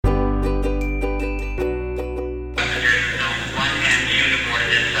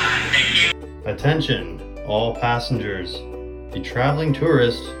Attention, all passengers. The traveling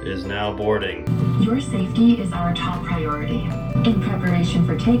tourist is now boarding. Your safety is our top priority. In preparation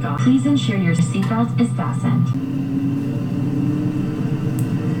for takeoff, please ensure your seatbelt is fastened.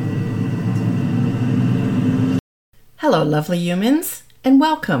 Hello, lovely humans, and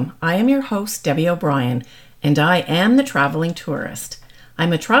welcome. I am your host, Debbie O'Brien, and I am the traveling tourist.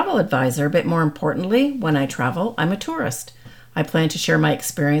 I'm a travel advisor, but more importantly, when I travel, I'm a tourist. I plan to share my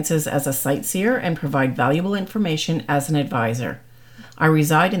experiences as a sightseer and provide valuable information as an advisor. I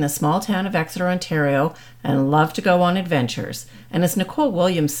reside in the small town of Exeter, Ontario, and love to go on adventures. And as Nicole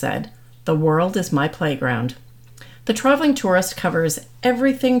Williams said, the world is my playground. The Traveling Tourist covers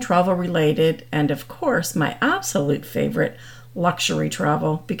everything travel related, and of course, my absolute favorite, luxury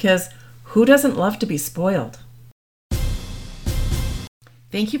travel, because who doesn't love to be spoiled?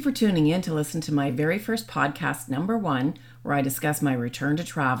 Thank you for tuning in to listen to my very first podcast, number 1, where I discuss my return to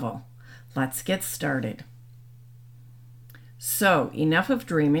travel. Let's get started. So, enough of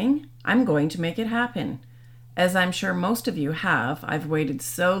dreaming. I'm going to make it happen. As I'm sure most of you have, I've waited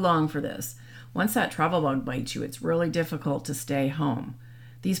so long for this. Once that travel bug bites you, it's really difficult to stay home.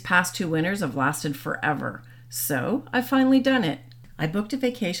 These past 2 winters have lasted forever, so I've finally done it. I booked a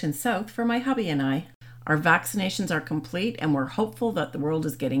vacation south for my hubby and I. Our vaccinations are complete and we're hopeful that the world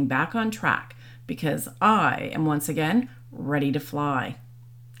is getting back on track because I am once again ready to fly.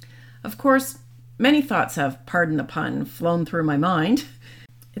 Of course, many thoughts have, pardon the pun, flown through my mind.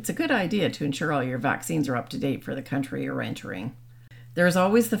 It's a good idea to ensure all your vaccines are up to date for the country you're entering. There's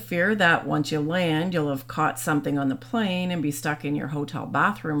always the fear that once you land, you'll have caught something on the plane and be stuck in your hotel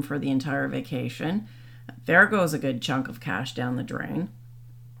bathroom for the entire vacation. There goes a good chunk of cash down the drain.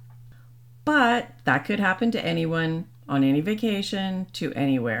 But that could happen to anyone, on any vacation, to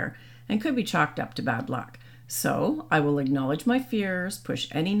anywhere, and could be chalked up to bad luck. So I will acknowledge my fears, push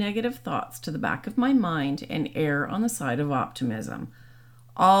any negative thoughts to the back of my mind, and err on the side of optimism.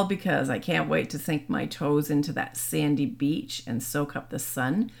 All because I can't wait to sink my toes into that sandy beach and soak up the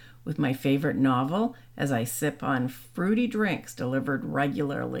sun with my favorite novel as I sip on fruity drinks delivered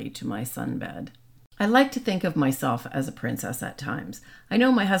regularly to my sunbed. I like to think of myself as a princess at times. I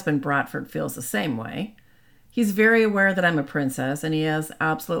know my husband Bradford feels the same way. He's very aware that I'm a princess, and he has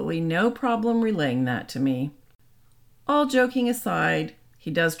absolutely no problem relaying that to me. All joking aside,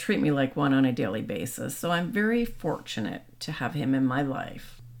 he does treat me like one on a daily basis, so I'm very fortunate to have him in my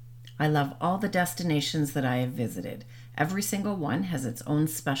life. I love all the destinations that I have visited. Every single one has its own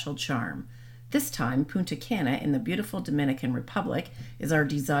special charm. This time, Punta Cana in the beautiful Dominican Republic is our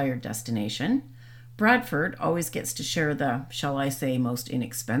desired destination. Bradford always gets to share the, shall I say, most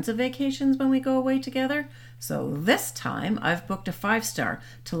inexpensive vacations when we go away together. So this time I've booked a 5-star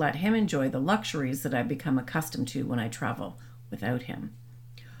to let him enjoy the luxuries that I've become accustomed to when I travel without him.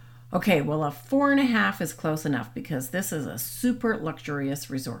 Okay, well, a 4.5 is close enough because this is a super luxurious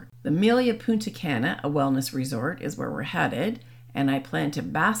resort. The Melia Punta Cana, a wellness resort, is where we're headed, and I plan to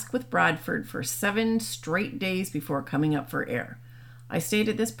bask with Bradford for 7 straight days before coming up for air. I stayed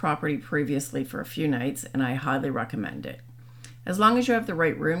at this property previously for a few nights, and I highly recommend it. As long as you have the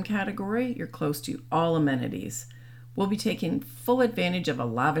right room category, you're close to all amenities. We'll be taking full advantage of a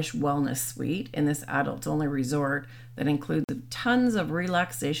lavish wellness suite in this adults-only resort that includes tons of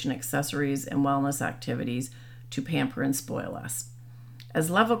relaxation accessories and wellness activities to pamper and spoil us.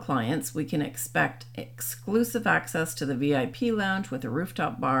 As level clients, we can expect exclusive access to the VIP lounge with a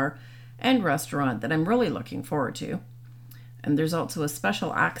rooftop bar and restaurant that I'm really looking forward to. And there's also a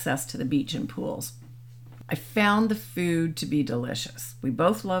special access to the beach and pools. I found the food to be delicious. We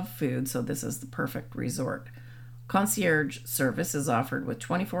both love food, so this is the perfect resort. Concierge service is offered with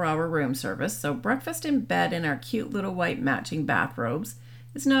 24-hour room service, so breakfast in bed in our cute little white matching bathrobes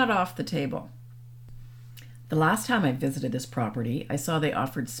is not off the table. The last time I visited this property, I saw they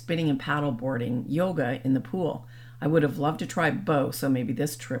offered spinning and paddleboarding yoga in the pool. I would have loved to try both, so maybe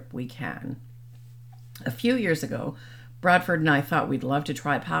this trip we can. A few years ago, Bradford and I thought we'd love to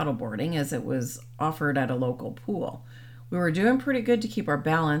try paddleboarding as it was offered at a local pool. We were doing pretty good to keep our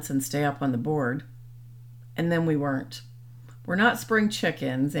balance and stay up on the board, and then we weren't. We're not spring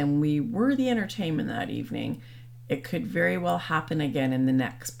chickens, and we were the entertainment that evening. It could very well happen again in the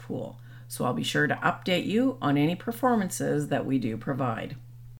next pool, so I'll be sure to update you on any performances that we do provide.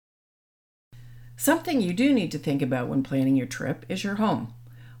 Something you do need to think about when planning your trip is your home.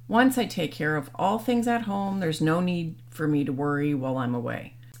 Once I take care of all things at home, there's no need for me to worry while I'm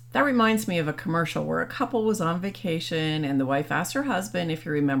away. That reminds me of a commercial where a couple was on vacation and the wife asked her husband if he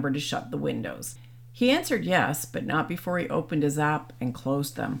remembered to shut the windows. He answered yes, but not before he opened his app and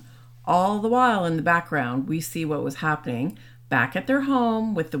closed them. All the while in the background, we see what was happening back at their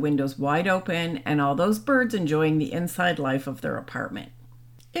home with the windows wide open and all those birds enjoying the inside life of their apartment.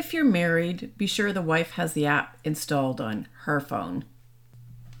 If you're married, be sure the wife has the app installed on her phone.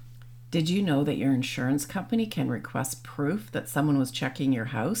 Did you know that your insurance company can request proof that someone was checking your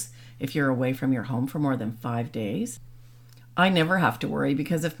house if you're away from your home for more than 5 days? I never have to worry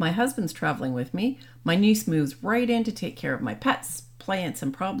because if my husband's traveling with me, my niece moves right in to take care of my pets, plants,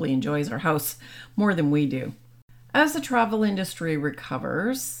 and probably enjoys our house more than we do. As the travel industry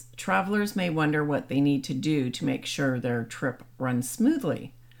recovers, travelers may wonder what they need to do to make sure their trip runs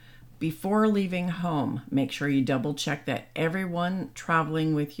smoothly. Before leaving home, make sure you double check that everyone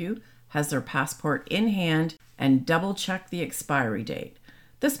traveling with you has their passport in hand and double check the expiry date.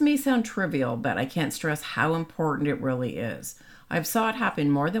 This may sound trivial, but I can't stress how important it really is. I've saw it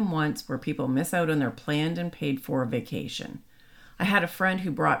happen more than once where people miss out on their planned and paid for vacation. I had a friend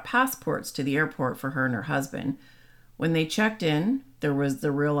who brought passports to the airport for her and her husband. When they checked in, there was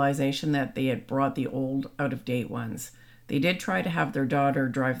the realization that they had brought the old, out-of-date ones. They did try to have their daughter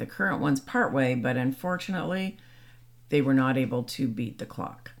drive the current ones partway, but unfortunately, they were not able to beat the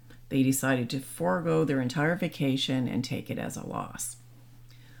clock. They decided to forego their entire vacation and take it as a loss.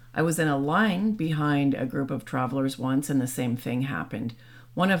 I was in a line behind a group of travelers once, and the same thing happened.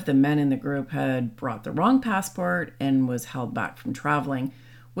 One of the men in the group had brought the wrong passport and was held back from traveling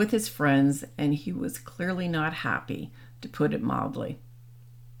with his friends, and he was clearly not happy, to put it mildly.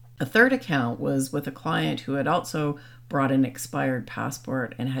 A third account was with a client who had also brought an expired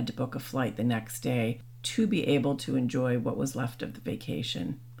passport and had to book a flight the next day to be able to enjoy what was left of the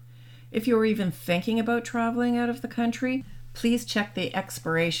vacation. If you're even thinking about traveling out of the country, please check the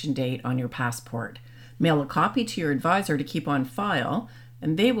expiration date on your passport. Mail a copy to your advisor to keep on file,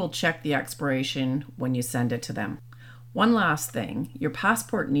 and they will check the expiration when you send it to them. One last thing, your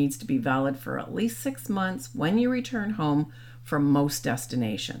passport needs to be valid for at least 6 months when you return home from most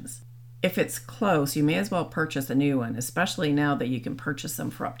destinations. If it's close, you may as well purchase a new one, especially now that you can purchase them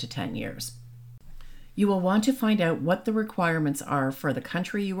for up to 10 years. You will want to find out what the requirements are for the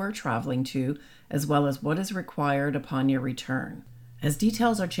country you are traveling to, as well as what is required upon your return. As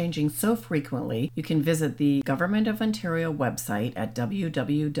details are changing so frequently, you can visit the Government of Ontario website at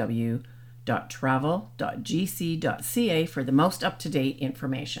www.travel.gc.ca for the most up-to-date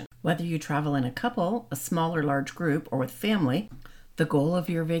information. Whether you travel in a couple, a small or large group, or with family, the goal of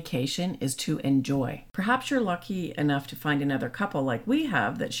your vacation is to enjoy. Perhaps you're lucky enough to find another couple like we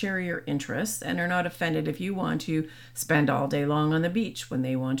have that share your interests and are not offended if you want to spend all day long on the beach when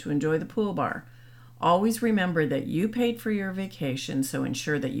they want to enjoy the pool bar. Always remember that you paid for your vacation, so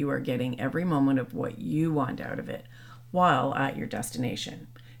ensure that you are getting every moment of what you want out of it while at your destination.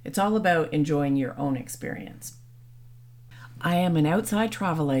 It's all about enjoying your own experience. I am an outside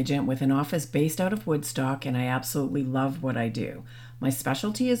travel agent with an office based out of Woodstock, and I absolutely love what I do. My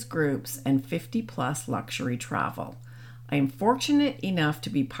specialty is groups and 50-plus luxury travel. I am fortunate enough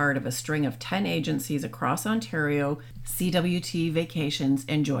to be part of a string of 10 agencies across Ontario, CWT Vacations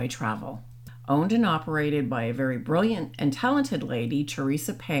Enjoy Travel. Owned and operated by a very brilliant and talented lady,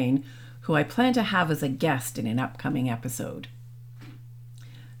 Teresa Payne, who I plan to have as a guest in an upcoming episode.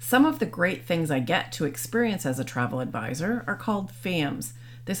 Some of the great things I get to experience as a travel advisor are called FAMs.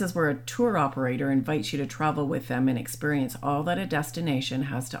 This is where a tour operator invites you to travel with them and experience all that a destination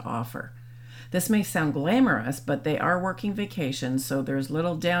has to offer. This may sound glamorous, but they are working vacations, so there's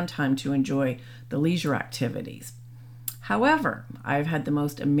little downtime to enjoy the leisure activities. However, I've had the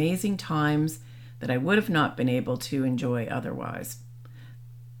most amazing times that I would have not been able to enjoy otherwise.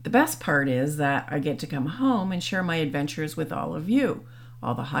 The best part is that I get to come home and share my adventures with all of you.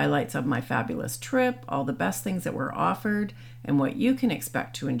 All the highlights of my fabulous trip, all the best things that were offered, and what you can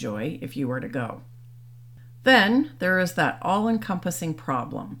expect to enjoy if you were to go. Then there is that all-encompassing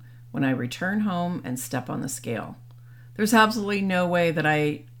problem when I return home and step on the scale. There's absolutely no way that I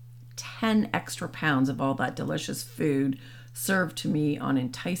ate 10 extra pounds of all that delicious food served to me on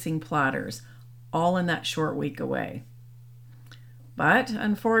enticing platters, all in that short week away. But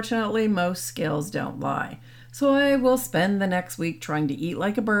unfortunately, most scales don't lie. So I will spend the next week trying to eat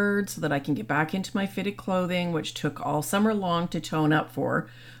like a bird so that I can get back into my fitted clothing, which took all summer long to tone up for,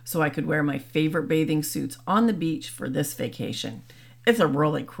 so I could wear my favorite bathing suits on the beach for this vacation. It's a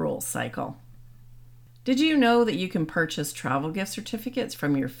really cruel cycle. Did you know that you can purchase travel gift certificates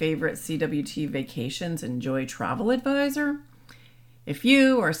from your favorite CWT Vacations Enjoy Travel Advisor? If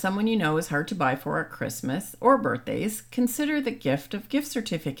you or someone you know is hard to buy for at Christmas or birthdays, consider the gift of gift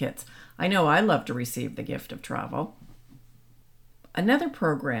certificates. I know I love to receive the gift of travel. Another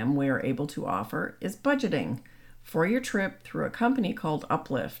program we are able to offer is budgeting for your trip through a company called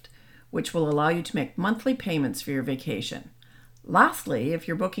Uplift, which will allow you to make monthly payments for your vacation. Lastly, if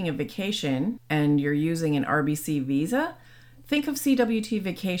you're booking a vacation and you're using an RBC visa, think of CWT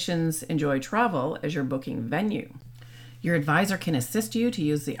Vacations Enjoy Travel as your booking venue. Your advisor can assist you to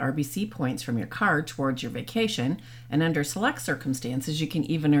use the RBC points from your card towards your vacation, and under select circumstances, you can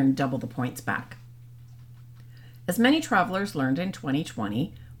even earn double the points back. As many travelers learned in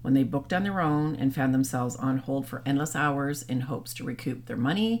 2020, when they booked on their own and found themselves on hold for endless hours in hopes to recoup their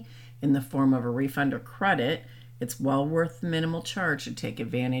money in the form of a refund or credit, it's well worth the minimal charge to take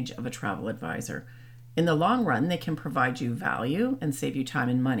advantage of a travel advisor. In the long run, they can provide you value and save you time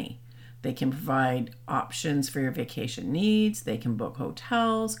and money. They can provide options for your vacation needs. They can book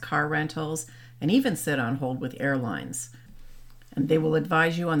hotels, car rentals, and even sit on hold with airlines. And they will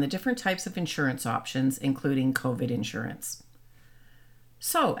advise you on the different types of insurance options, including COVID insurance.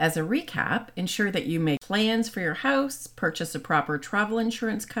 So, as a recap, ensure that you make plans for your house, purchase a proper travel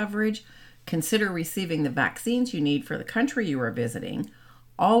insurance coverage, consider receiving the vaccines you need for the country you are visiting.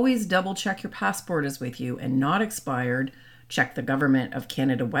 Always double check your passport is with you and not expired. Check the Government of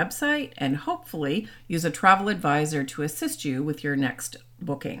Canada website and hopefully use a travel advisor to assist you with your next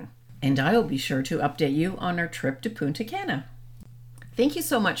booking. And I'll be sure to update you on our trip to Punta Cana. Thank you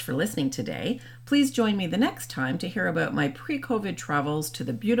so much for listening today. Please join me the next time to hear about my pre-COVID travels to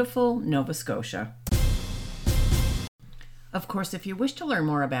the beautiful Nova Scotia. Of course, if you wish to learn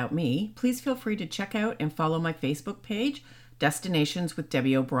more about me, please feel free to check out and follow my Facebook page, Destinations with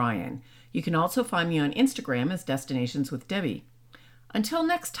Debbie O'Brien. You can also find me on Instagram as Destinations with Debbie. Until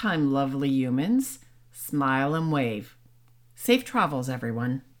next time, lovely humans, smile and wave. Safe travels,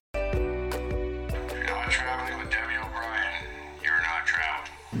 everyone.